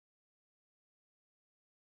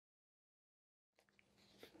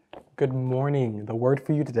Good morning. The word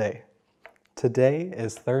for you today. Today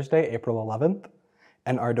is Thursday, April 11th,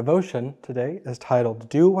 and our devotion today is titled,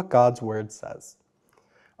 Do What God's Word Says.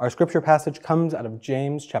 Our scripture passage comes out of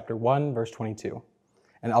James chapter 1, verse 22,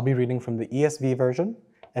 and I'll be reading from the ESV version,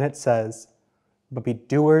 and it says, But be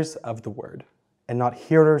doers of the word, and not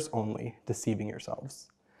hearers only, deceiving yourselves.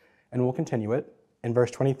 And we'll continue it. In verse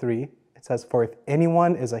 23, it says, For if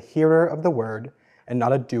anyone is a hearer of the word and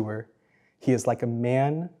not a doer, he is like a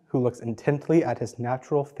man who looks intently at his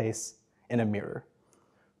natural face in a mirror.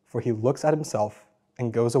 For he looks at himself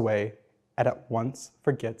and goes away and at once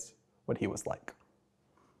forgets what he was like.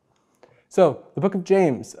 So, the book of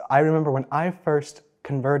James, I remember when I first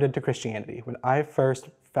converted to Christianity, when I first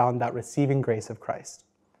found that receiving grace of Christ,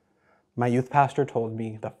 my youth pastor told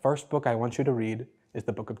me the first book I want you to read is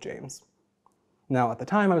the book of James. Now, at the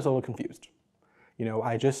time, I was a little confused.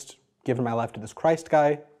 I just given my life to this Christ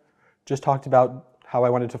guy, just talked about how I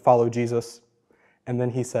wanted to follow Jesus, and then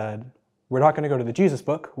he said, we're not going to go to the Jesus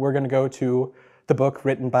book, we're going to go to the book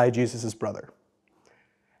written by Jesus' brother.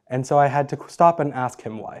 And so I had to stop and ask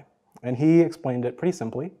him why. And he explained it pretty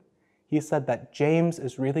simply. He said that James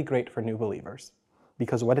is really great for new believers,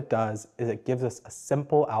 because what it does is it gives us a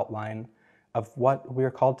simple outline of what we're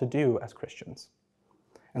called to do as Christians.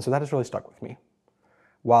 And so that has really stuck with me.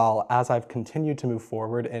 While as I've continued to move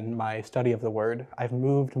forward in my study of the Word, I've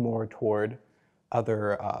moved more toward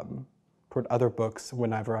other books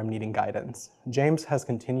whenever I'm needing guidance. James has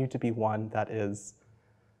continued to be one that is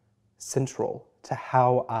central to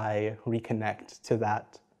how I reconnect to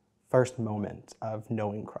that first moment of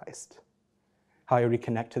knowing Christ, how I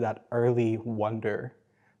reconnect to that early wonder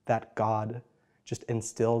that God just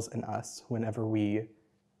instills in us whenever we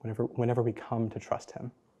come to trust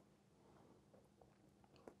Him.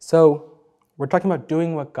 So, we're talking about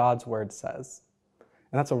doing what God's Word says,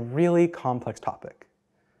 and that's a really complex topic.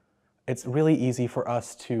 It's really easy for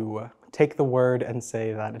us to take the Word and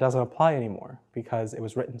say that it doesn't apply anymore because it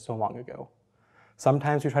was written so long ago.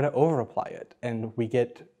 Sometimes we try to over-apply it, and we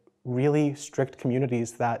get really strict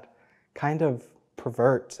communities that kind of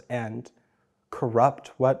pervert and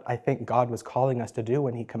corrupt what I think God was calling us to do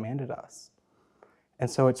when He commanded us. And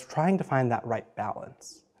so it's trying to find that right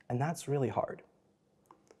balance, and that's really hard.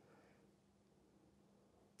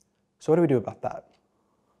 So what do we do about that?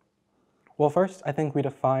 Well, first, I think we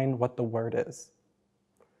define what the Word is.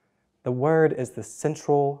 The Word is the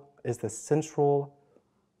central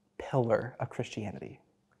pillar of Christianity.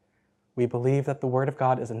 We believe that the Word of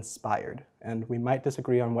God is inspired, and we might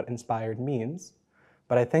disagree on what inspired means,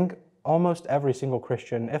 but I think almost every single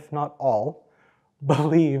Christian, if not all,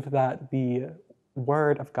 believe that the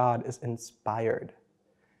Word of God is inspired.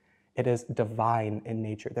 It is divine in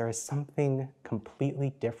nature. There is something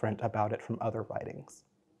completely different about it from other writings.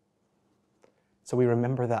 So we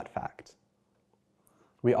remember that fact.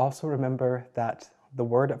 We also remember that the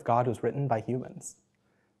Word of God was written by humans.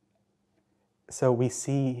 So we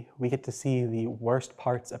get to see the worst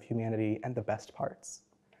parts of humanity and the best parts.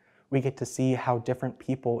 We get to see how different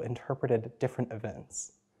people interpreted different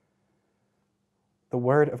events. The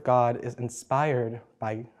Word of God is inspired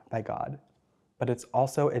by God, but it's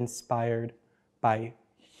also inspired by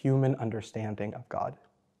human understanding of God.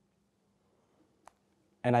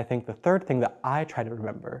 And I think the third thing that I try to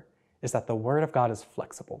remember is that the Word of God is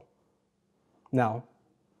flexible. Now,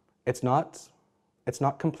 it's not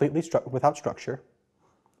completely without structure,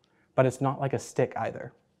 but it's not like a stick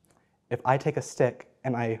either. If I take a stick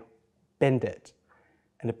and I bend it,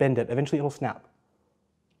 eventually it'll snap,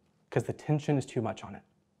 because the tension is too much on it.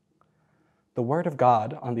 The Word of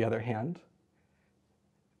God, on the other hand,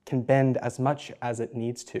 can bend as much as it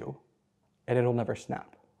needs to, and it'll never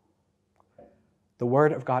snap. The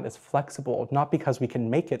Word of God is flexible, not because we can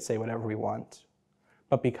make it say whatever we want,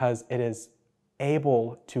 but because it is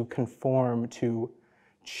able to conform, to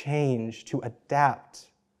change, to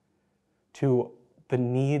adapt to the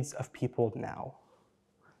needs of people now.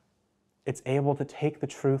 It's able to take the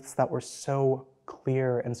truths that were so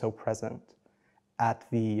clear and so present at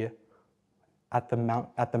the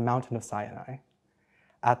mountain of Sinai,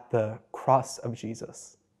 at the cross of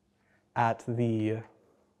Jesus, at the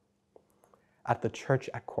church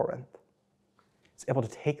at Corinth. It's able to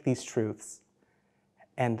take these truths,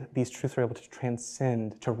 and these truths are able to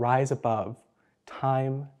transcend, to rise above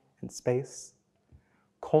time and space,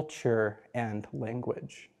 culture and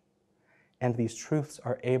language. And these truths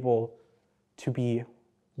are able to be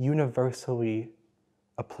universally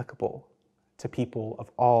applicable to people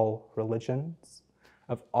of all religions,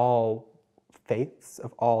 of all faiths,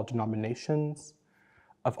 of all denominations,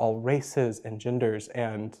 of all races and genders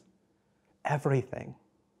and everything.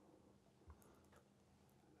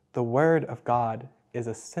 The Word of God is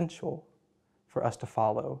essential for us to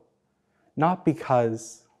follow, not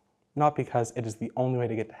because it is the only way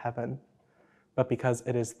to get to heaven, but because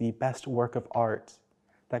it is the best work of art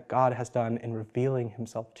that God has done in revealing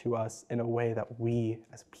himself to us in a way that we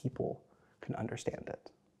as people can understand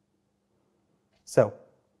it. So,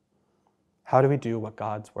 how do we do what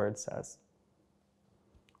God's word says?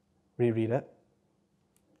 We read it,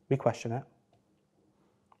 we question it,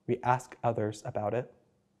 we ask others about it,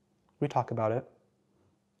 we talk about it,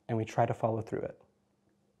 and we try to follow through it.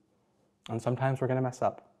 And sometimes we're going to mess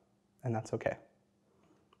up, and that's okay.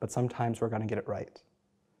 But sometimes we're going to get it right,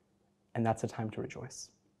 and that's a time to rejoice.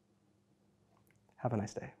 Have a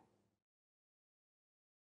nice day.